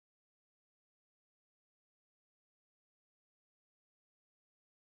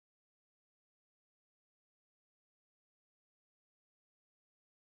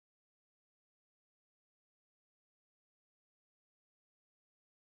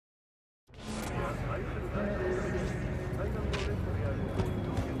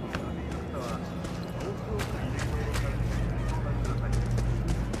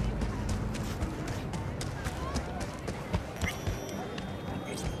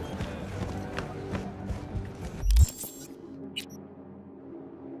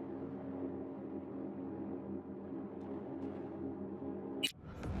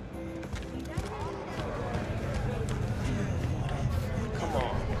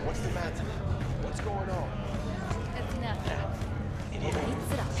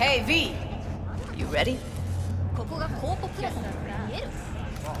Hey, V. You ready?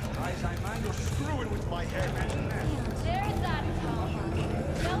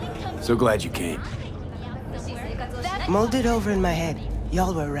 So glad you came. Mulled it over in my head.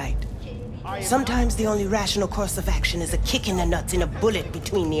 Y'all were right. Sometimes the only rational course of action is a kick in the nuts and a bullet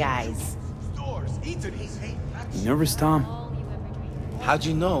between the eyes. You nervous, Tom? How'd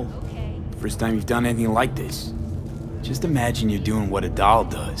you know? First time you've done anything like this. Just imagine you're doing what a doll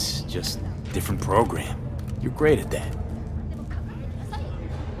does, just different program. You're great at that.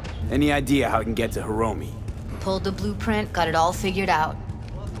 Any idea how I can get to Hiromi? Pulled the blueprint, got it all figured out.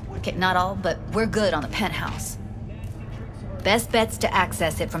 Okay, not all, but we're good on the penthouse. Best bet's to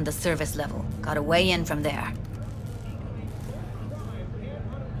access it from the service level. Got a way in from there.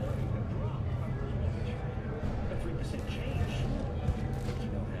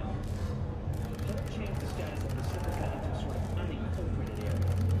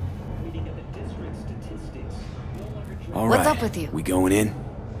 All What's right. up with you? We going in?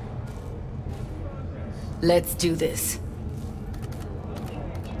 Let's do this.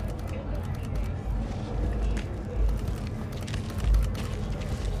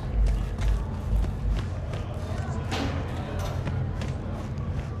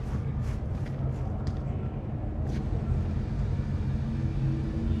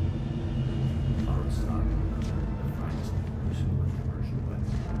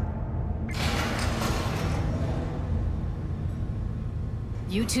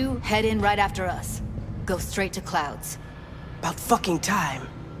 You two head in right after us. Go straight to Clouds. About fucking time.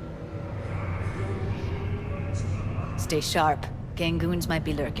 Stay sharp. Gangoons might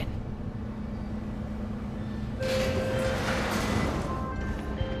be lurking.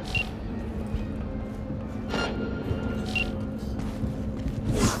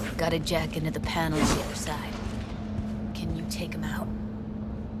 Got a jack into the panel on the other side. Can you take him out?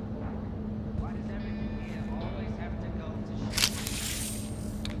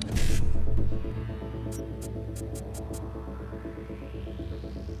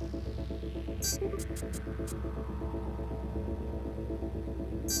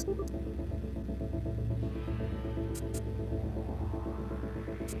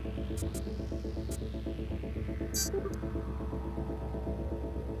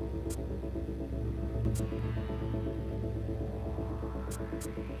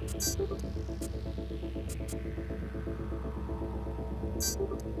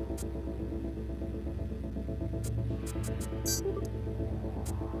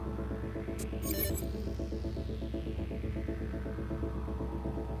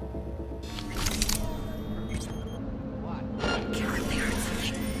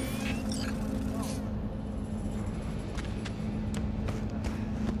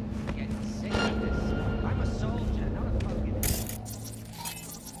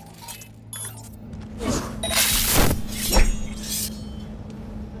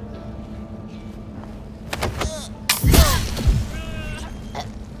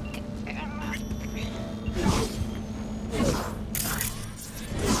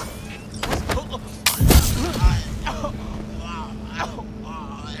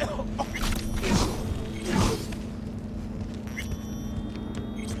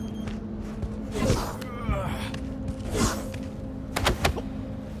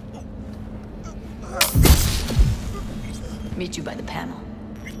 Meet you by the panel.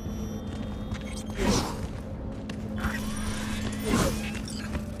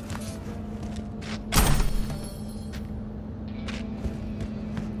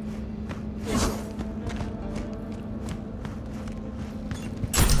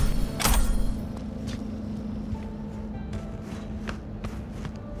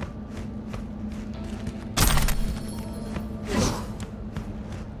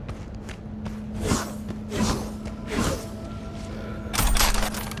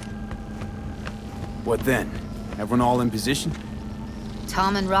 What then? Everyone all in position?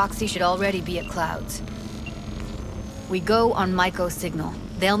 Tom and Roxy should already be at Clouds. We go on Maiko's signal.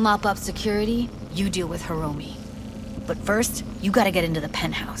 They'll mop up security, you deal with Hiromi. But first, you gotta get into the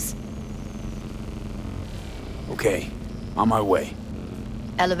penthouse. Okay, on my way.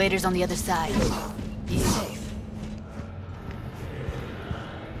 Elevator's on the other side. Be safe.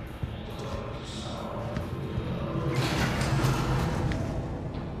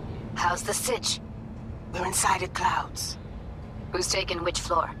 How's the sitch? We're inside at Clouds. Who's taking which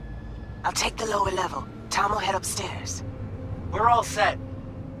floor? I'll take the lower level. Tom will head upstairs. We're all set.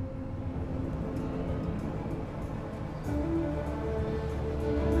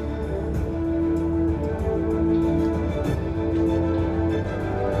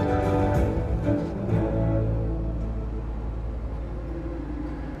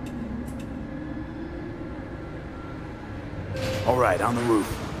 right, on the roof.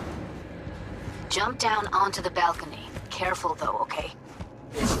 Jump down onto the balcony. Careful though, okay?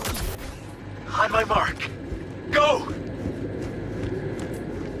 On my mark. Go!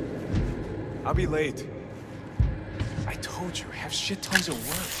 I'll be late. I told you, I have shit tons of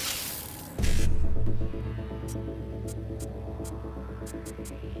work.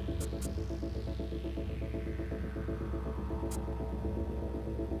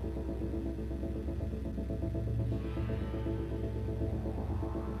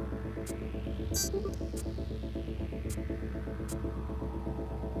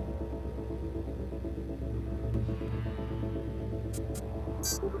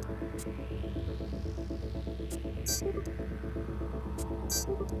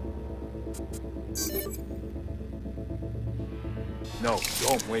 No,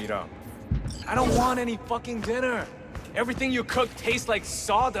 don't wait up. I don't want any fucking dinner. Everything you cook tastes like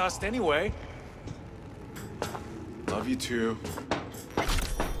sawdust anyway. Love you too.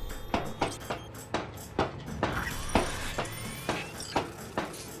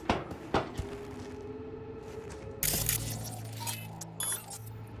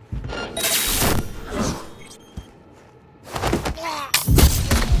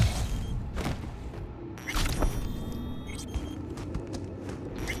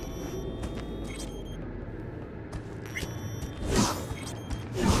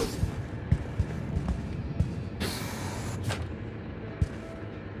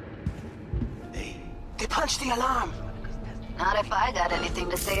 Punch the alarm! Not if I got anything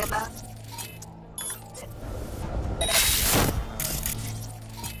to say about it.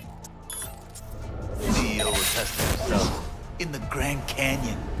 CEO testing himself in the Grand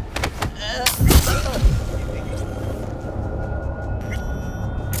Canyon.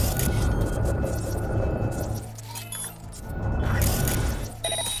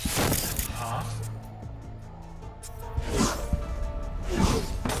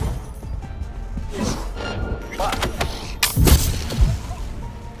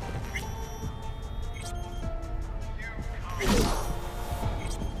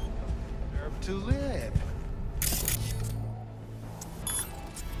 To live.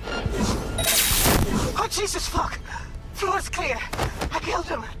 Oh, Jesus, fuck! Floor's clear. I killed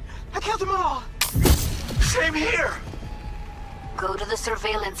them. I killed them all. Same here! Go to the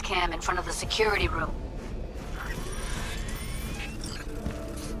surveillance cam in front of the security room.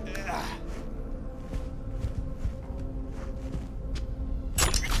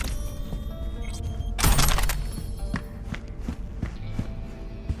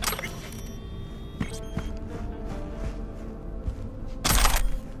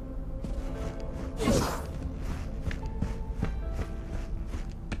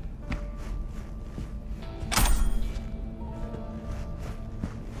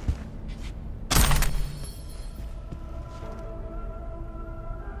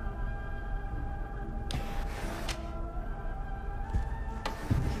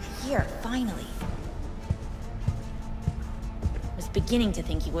 Here, finally. Was beginning to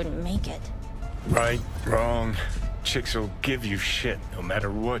think you wouldn't make it. Right, wrong. Chicks will give you shit no matter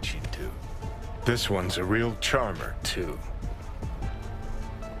what you do. This one's a real charmer, too.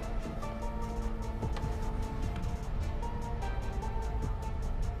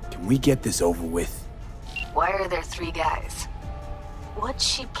 Can we get this over with? Why are there 3 guys? What's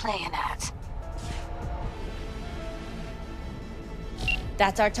she playing at?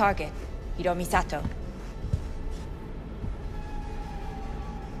 That's our target, Hiromi Sato.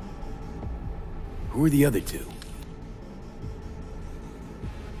 Who are the other 2?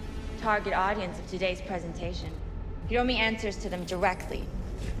 Target audience of today's presentation. Hiromi answers to them directly.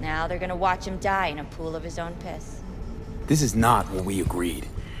 Now they're gonna watch him die in a pool of his own piss. This is not what we agreed.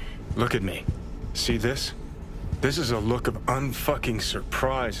 Look at me. See this? This is a look of unfucking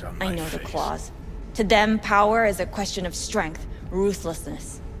surprise on my face. I know the claws. To them, power is a question of strength,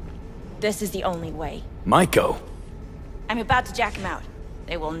 ruthlessness. This is the only way. Maiko! I'm about to jack him out.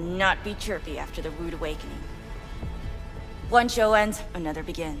 They will not be chirpy after the rude awakening. One show ends, another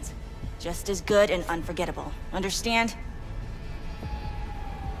begins. Just as good and unforgettable. Understand?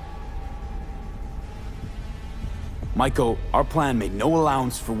 Maiko, our plan made no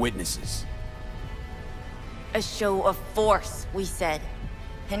allowance for witnesses. A show of force, we said.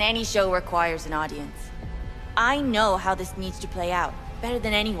 And any show requires an audience. I know how this needs to play out, better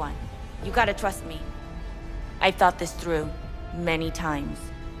than anyone. You gotta trust me. I've thought this through, many times.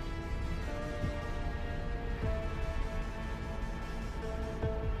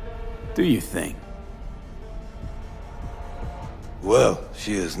 Do you think? Well,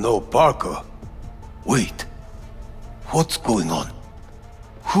 she is no Parker. Wait. What's going on?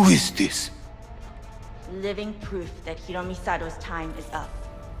 Who is this? living proof that Hiromi Sato's time is up.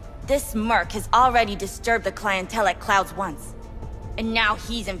 This merc has already disturbed the clientele at Clouds once. And now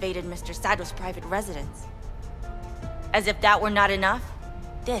he's invaded Mr. Sato's private residence. As if that were not enough,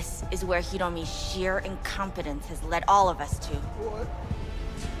 this is where Hiromi's sheer incompetence has led all of us to.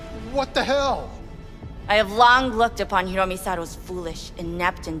 What the hell? I have long looked upon Hiromi Sato's foolish,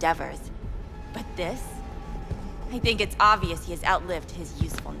 inept endeavors. But this? I think it's obvious he has outlived his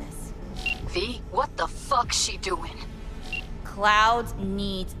usefulness. V, what the fuck's she doing? Clouds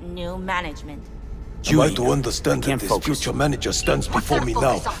needs new management. Am I to I understand that can't this focus. future manager stands before me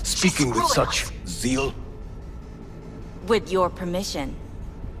now, speaking with such zeal? With your permission.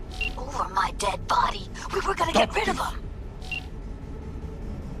 Over my dead body. We were gonna get rid of him.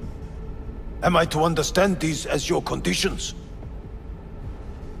 Am I to understand these as your conditions?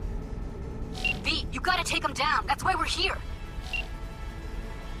 V, you gotta take him down. That's why we're here.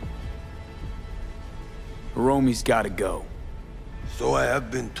 Hiromi's gotta go. So I have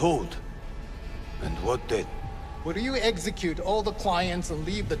been told. And what then? Would you execute all the clients and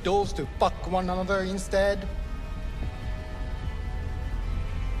leave the doors to fuck one another instead?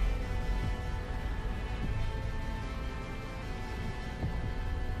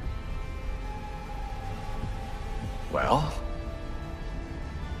 Well?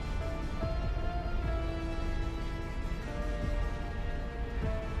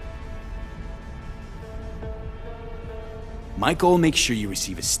 Michael will make sure you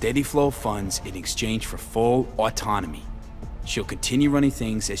receive a steady flow of funds in exchange for full autonomy. She'll continue running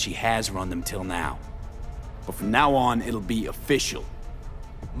things as she has run them till now. But from now on, it'll be official.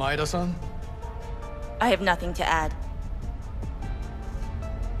 Maeda-san? I have nothing to add.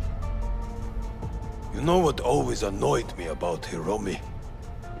 You know what always annoyed me about Hiromi?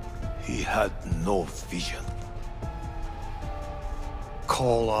 He had no vision.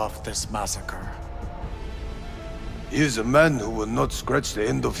 Call off this massacre. He is a man who will not scratch the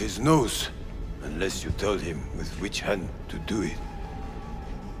end of his nose, unless you tell him with which hand to do it.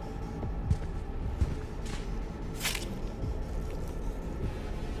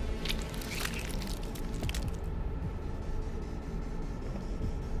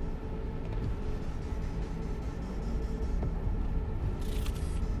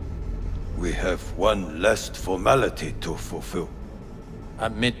 We have one last formality to fulfill.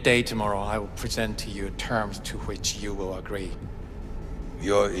 At midday tomorrow, I will present to you terms to which you will agree.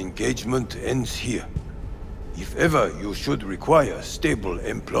 Your engagement ends here. If ever you should require a stable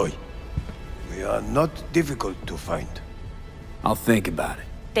employee, we are not difficult to find. I'll think about it.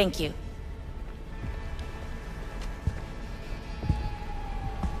 Thank you.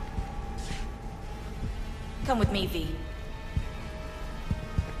 Come with me, V.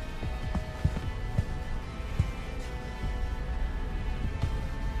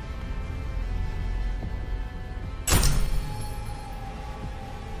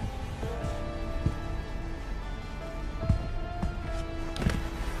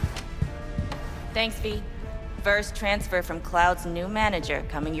 Thanks, V. First transfer from Cloud's new manager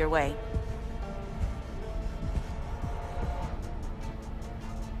coming your way.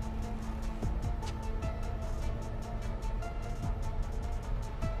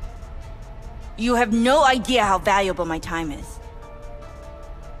 You have no idea how valuable my time is.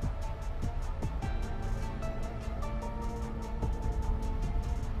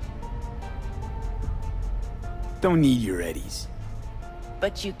 Don't need your eddies.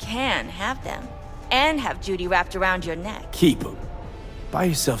 But you can have them. And have Judy wrapped around your neck. Keep them. Buy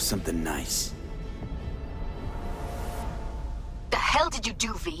yourself something nice. The hell did you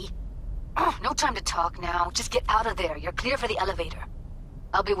do, V? No time to talk now. Just get out of there. You're clear for the elevator.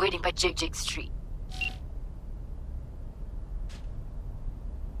 I'll be waiting by Jig Street.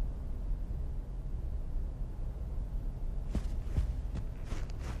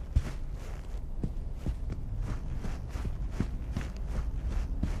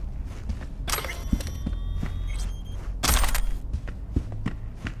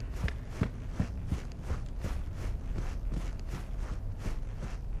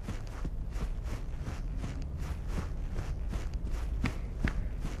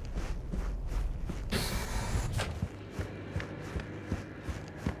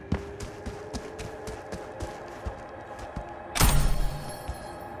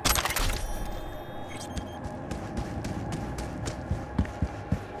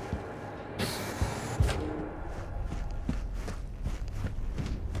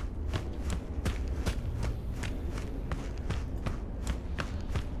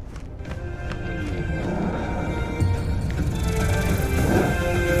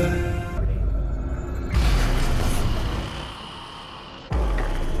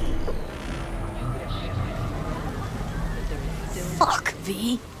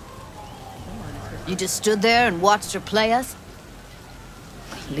 just stood there and watched her play us?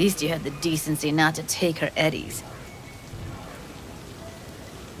 At least you had the decency not to take her eddies.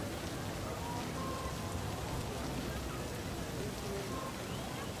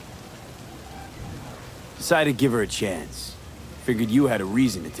 Decided to give her a chance. Figured you had a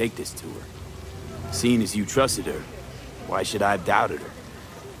reason to take this to her. Seeing as you trusted her, why should I have doubted her?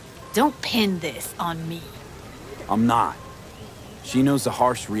 Don't pin this on me. I'm not. She knows the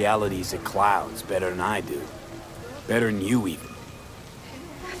harsh realities of clouds better than I do. Better than you, even.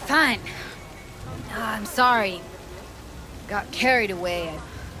 Fine. I'm sorry. Got carried away.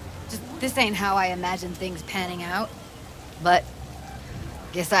 This ain't how I imagined things panning out. But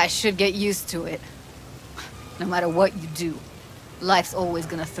guess I should get used to it. No matter what you do, life's always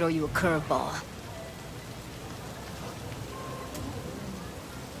gonna throw you a curveball.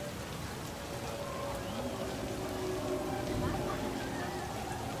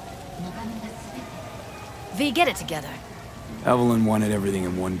 V, get it together. Evelyn wanted everything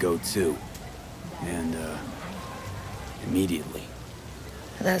in one go, too. And, immediately.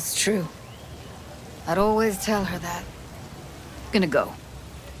 That's true. I'd always tell her that. Gonna go.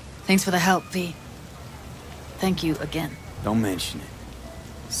 Thanks for the help, V. Thank you again. Don't mention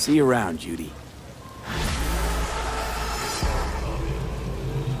it. See you around, Judy.